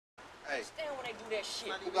understand when they do that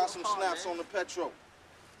shit. Who got some snaps on the petrol?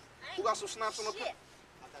 Who got some snaps on the petrol?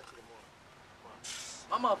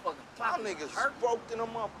 My motherfucking Y'all niggas broke in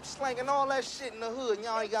them up, slanging all that shit in the hood, and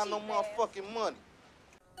y'all ain't got no motherfucking money.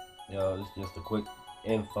 Yo, this is just a quick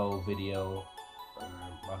info video for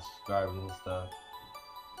my subscribers and stuff.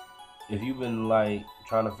 If you've been like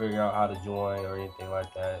trying to figure out how to join or anything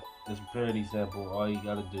like that, it's pretty simple. All you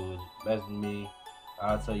gotta do is message me.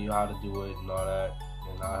 I'll tell you how to do it and all that,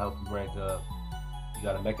 and I'll help you rank up. You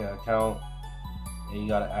gotta make an account, and you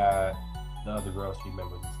gotta add the other GroveStreet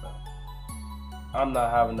members and stuff. I'm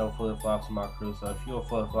not having no flip-flops in my crew, so if you're a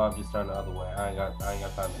flip-flop, just turn the other way. I ain't got time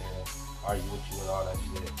to hear argue with you and all that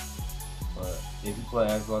shit. But if you play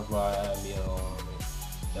Xbox Live, add me on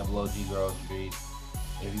Double OG GroveStreet.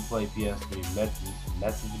 If you play PS3,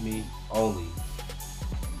 message me only.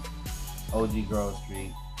 OG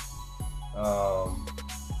GroveStreet.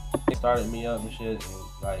 They started me up and shit, and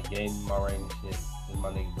like gave me my ring and shit. And my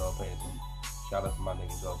nigga go pay me. Shout out to my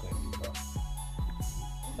nigga go pay me, bro.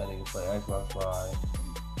 That nigga play Xbox Live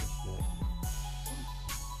and shit.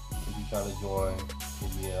 If you try to join,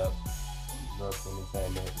 hit me up. GroveStreet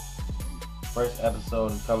Entertainment. First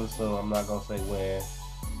episode is coming soon. I'm not gonna say when.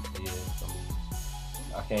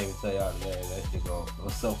 Yeah, I can't even tell y'all today. That shit go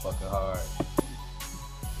so fucking hard.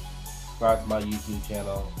 Subscribe to my YouTube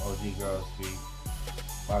channel, OG GroveStreet.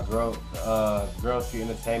 My GroveStreet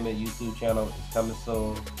Entertainment YouTube channel is coming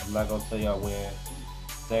soon. I'm not gonna tell y'all when.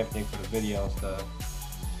 Same thing for the video and stuff.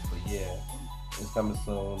 But yeah, it's coming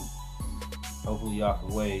soon. Hopefully y'all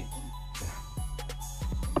can wait.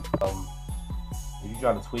 If you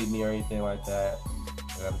try to tweet me or anything like that,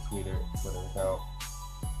 I got a Twitter account,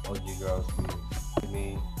 OG GroveStreet. Hit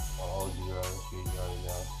me on OG GroveStreet, you already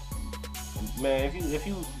know. And man, if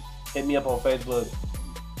you hit me up on Facebook,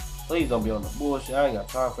 please don't be on the bullshit. I ain't got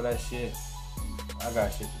time for that shit. I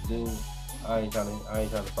got shit to do. I ain't trying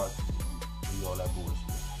to talk to you.